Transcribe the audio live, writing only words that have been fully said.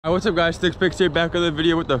Alright, what's up guys, Stixx Picks here, back with a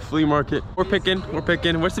video with the flea market. We're picking.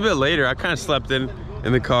 It's a bit later. I kind of slept in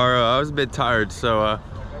the car. I was a bit tired, so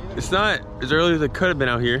it's not as early as it could have been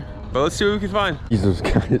out here. But let's see what we can find. Jesus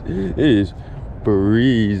guys, it is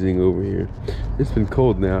freezing over here. It's been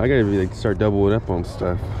cold now. I gotta like start doubling up on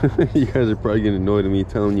stuff. You guys are probably getting annoyed at me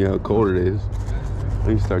telling you how cold it is. I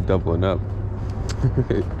need to start doubling up.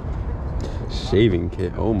 Shaving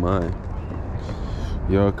kit, oh my.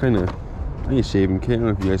 Yo, I need a shaving kit. I don't know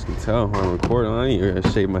if you guys can tell while I'm recording. I need to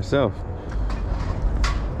shave myself.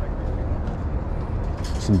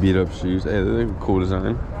 Some beat up shoes. Hey, they're a cool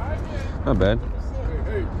design. Not bad.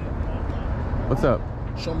 Hey. What's up?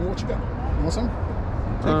 Show me what you got. You want some?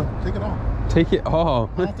 Take it all. Take it all.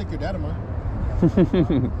 I don't think your dad might. Well,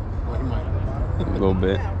 he might. A little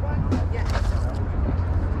bit. Got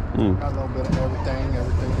a little bit of everything.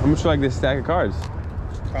 How much you like this stack of cards?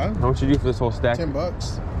 Huh? How much you do for this whole stack?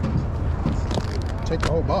 $10. Take the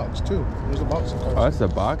whole box too. There's a box of cards. Oh, that's a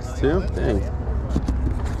box too? Dang.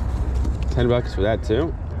 $10 for that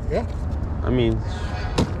too? Yeah. I mean,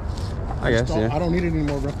 I guess, yeah. I don't need it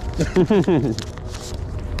anymore, bro.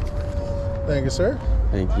 Thank you, sir.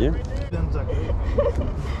 Thank you.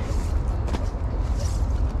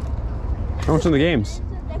 How much on the games?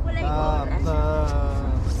 The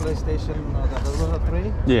PlayStation, the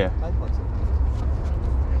 3? Yeah.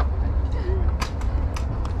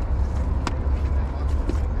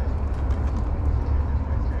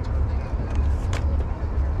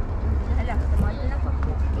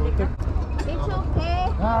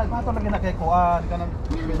 $5. Oh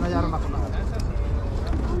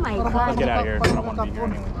my God. Get out of here. I don't want to be here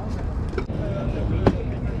anyway.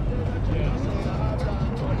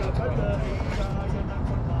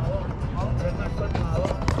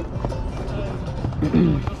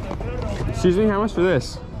 Excuse me, how much for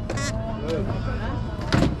this?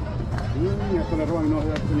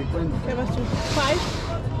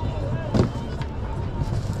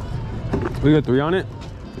 We got 3 on it?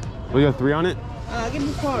 We got 3 on it? Give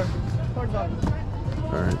me $4.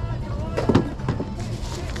 Alright.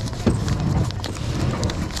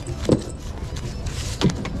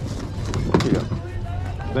 Here you go.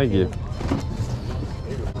 Thank you.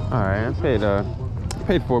 Alright, I paid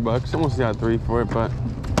 $4. Almost got 3 for it, but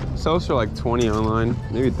sells for like 20 online,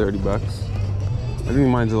 maybe $30. I think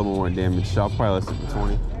mine's a little more damaged, so I'll probably list it for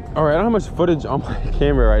 20. Alright, I don't have much footage on my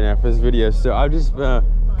camera right now for this video, so I'll just be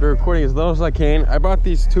recording as little as I can. I bought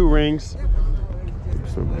these 2 rings.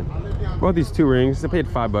 So bad. I bought these 2 rings. I paid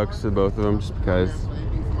 $5 for both of them just because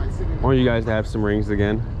I want you guys to have some rings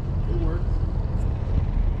again.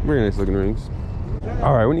 Very nice looking rings.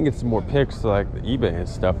 Alright, we need to get some more pics to like the eBay and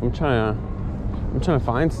stuff. I'm trying to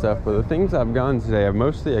find stuff, but the things I've gotten today have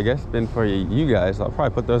mostly, I guess, been for you guys. I'll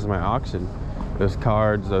probably put those in my auction. Those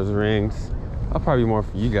cards, those rings. I'll probably be more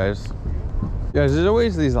for you guys. Guys, there's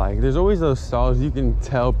always those stalls you can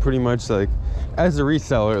tell pretty much, like, as a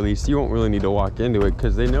reseller at least, you won't really need to walk into it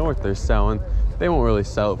because they know what they're selling. They won't really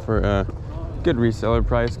sell it for a good reseller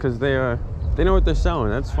price because they know what they're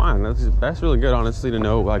selling. That's fine. That's really good, honestly, to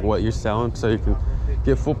know like what you're selling so you can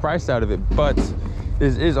get full price out of it. But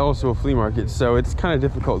this is also a flea market, so it's kind of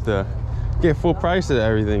difficult to get full price of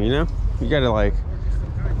everything, you know? You gotta like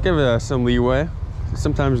give it some leeway.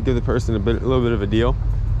 Sometimes give the person a little bit of a deal.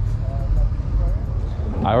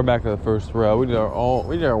 Alright, we're back to the first row. We did our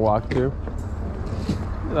walkthrough.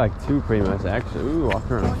 We did like 2 pretty much actually. We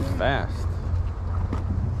walked around fast.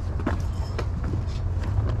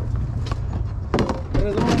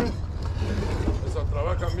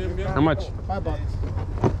 How much? $5.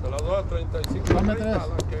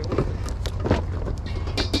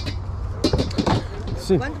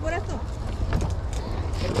 See.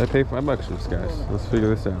 I paid $5 for this, guys. Let's figure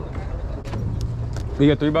this out. You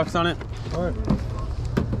got $3 on it? All right.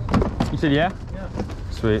 You said yeah? Yeah.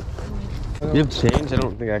 Sweet. You have change? I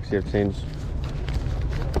don't think I actually have change.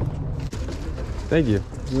 Thank you.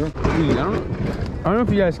 Yeah. Dude, I don't know if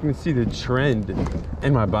you guys can see the trend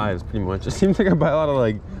in my buys pretty much. It seems like I buy a lot of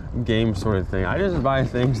like game sort of thing. I just buy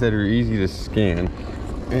things that are easy to scan.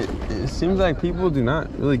 It seems like people do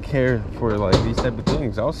not really care for like these type of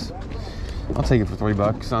things. I'll take it for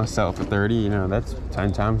 $3. I'll sell it for 30. You know, that's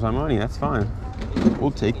 10 times my money. That's fine.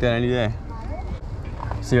 We'll take that any day.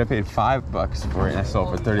 See, I paid $5 for it and I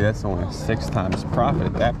sold it for 30. That's only 6 times profit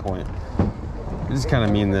at that point. It just kind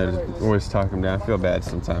of mean that I always talk them down. I feel bad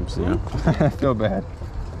sometimes, you know. I feel bad.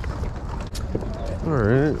 All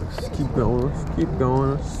right, let's keep going. Let's keep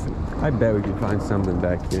going. I bet we can find something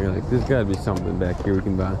back here. Like, there's got to be something back here we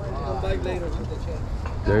can buy.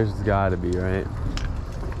 There's got to be, right?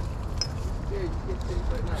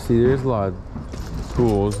 See, there's a lot of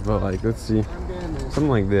tools, but like, let's see, something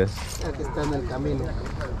like this.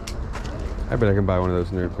 I bet I can buy one of those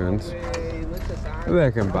Nerf guns. I bet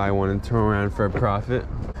I can buy one and turn around for a profit.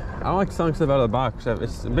 I don't like selling stuff out of the box.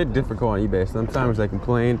 It's a bit difficult on eBay. Sometimes I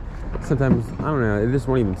complain. Sometimes, I don't know, it just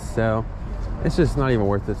won't even sell. It's just not even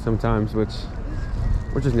worth it sometimes, which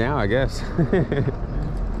is now, I guess.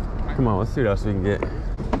 Come on, let's see what else we can get.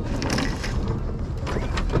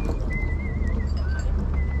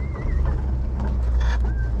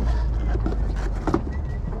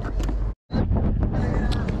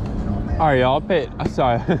 All right, y'all,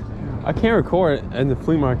 sorry. I can't record in the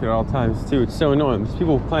flea market at all times too. It's so annoying. There's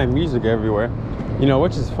people playing music everywhere, you know,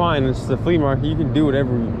 which is fine. It's the flea market. You can do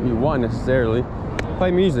whatever you want necessarily.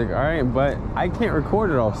 Play music, all right? But I can't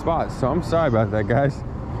record at all spots, so I'm sorry about that, guys.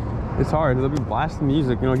 It's hard. They'll be blasting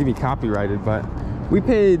music, you know, get me copyrighted. But we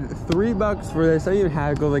paid $3 for this. I didn't even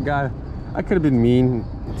haggle the guy. I could have been mean,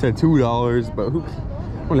 said $2, but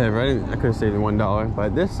whatever. I could have saved $1.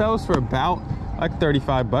 But this sells for about like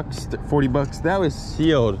 35 bucks, 40 bucks. That was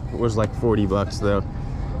sealed, was like 40 bucks though.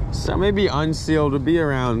 So maybe unsealed would be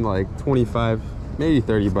around like 25, maybe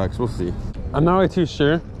 30 bucks, we'll see. I'm not really too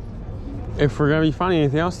sure if we're gonna be finding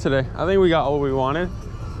anything else today. I think we got all we wanted.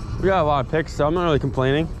 We got a lot of picks, so I'm not really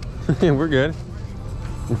complaining. We're good.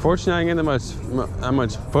 Unfortunately, I didn't get that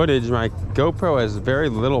much footage. My GoPro has very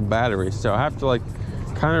little battery, so I have to like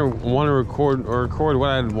kind of want to record what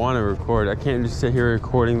I'd want to record. I can't just sit here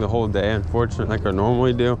recording the whole day, unfortunately, like I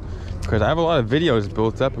normally do, because I have a lot of videos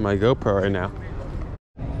built up in my GoPro right now.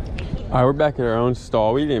 All right, we're back at our own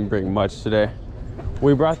stall. We didn't bring much today.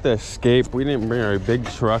 We brought the Escape. We didn't bring our big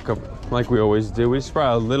truck up like we always do. We just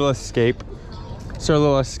brought a little Escape. So a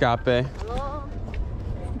little Escape.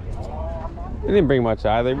 We didn't bring much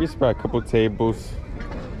either. We just brought a couple tables,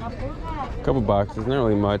 a couple boxes, not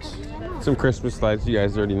really much. Some Christmas lights, you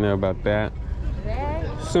guys already know about that.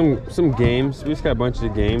 Some games. We just got a bunch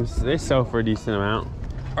of games. They sell for a decent amount.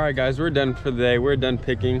 All right, guys, we're done for the day. We're done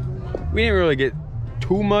picking. We didn't really get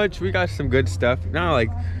too much. We got some good stuff. Not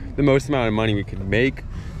like the most amount of money we could make,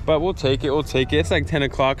 but we'll take it. We'll take it. It's like 10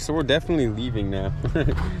 o'clock, so we're definitely leaving now.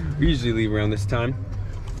 We usually leave around this time.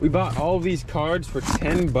 We bought all of these cards for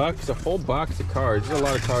 10 bucks, a whole box of cards. There's a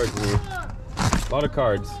lot of cards in here. A lot of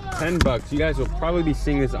cards, 10 bucks. You guys will probably be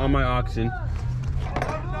seeing this on my auction.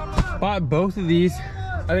 Bought both of these.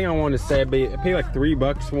 I think I wanted to say I paid like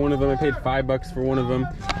 $3 for one of them. I paid $5 for one of them.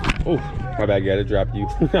 Oh, my bad, guys. I dropped you.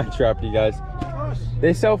 I dropped you guys.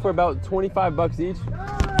 They sell for about 25 bucks each.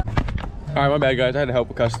 All right, my bad, guys. I had to help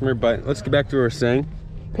a customer, but let's get back to what we were saying.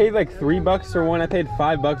 Paid like $3 for one. I paid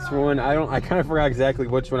 $5 for one. I kind of forgot exactly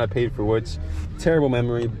which one I paid for which. Terrible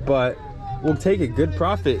memory, but we'll take a good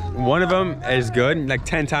profit. One of them is good, like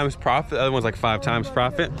 10 times profit. The other one's like 5 times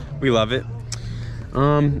profit. We love it.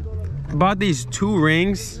 Bought these 2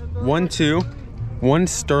 rings, one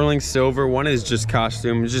sterling silver, one is just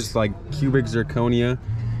costume. It's just like cubic zirconia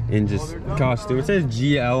and just costume. It says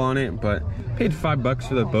GL on it, but paid $5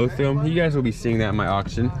 for the both of them. You guys will be seeing that in my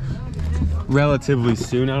auction relatively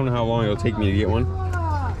soon. I don't know how long it'll take me to get one.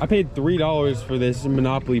 I paid $3 for this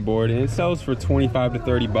Monopoly board, and it sells for 25 to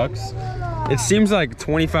 30 bucks. It seems like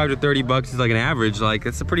 25 to 30 bucks is like an average. Like,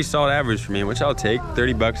 it's a pretty solid average for me, which I'll take.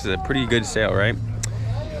 30 bucks is a pretty good sale, right?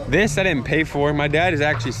 This I didn't pay for. My dad is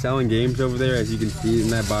actually selling games over there, as you can see in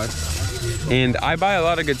that box. And I buy a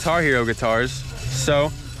lot of Guitar Hero guitars,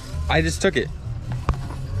 so I just took it.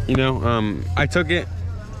 You know, I took it.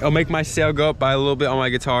 It'll make my sale go up by a little bit on my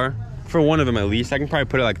guitar. For one of them at least. I can probably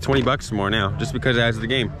put it like 20 bucks more now, just because it has the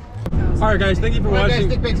game. All right, guys, thank you for watching.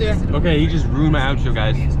 Stixx Picks here. Okay, he just ruined my outro,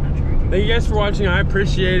 guys. Thank you guys for watching. I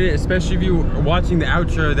appreciate it, especially if you are watching the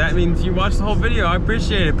outro. That means you watched the whole video. I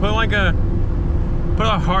appreciate it. Put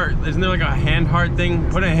a heart. Isn't there like a hand heart thing?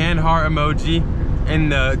 Put a hand heart emoji in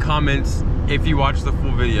the comments if you watch the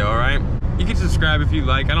full video, all right? You can subscribe if you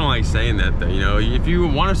like. I don't like saying that though, you know. If you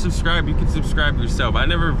want to subscribe, you can subscribe yourself. I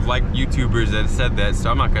never liked YouTubers that said that, so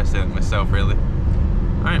I'm not gonna say that myself, really.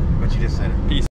 All right. But you just said it. Peace.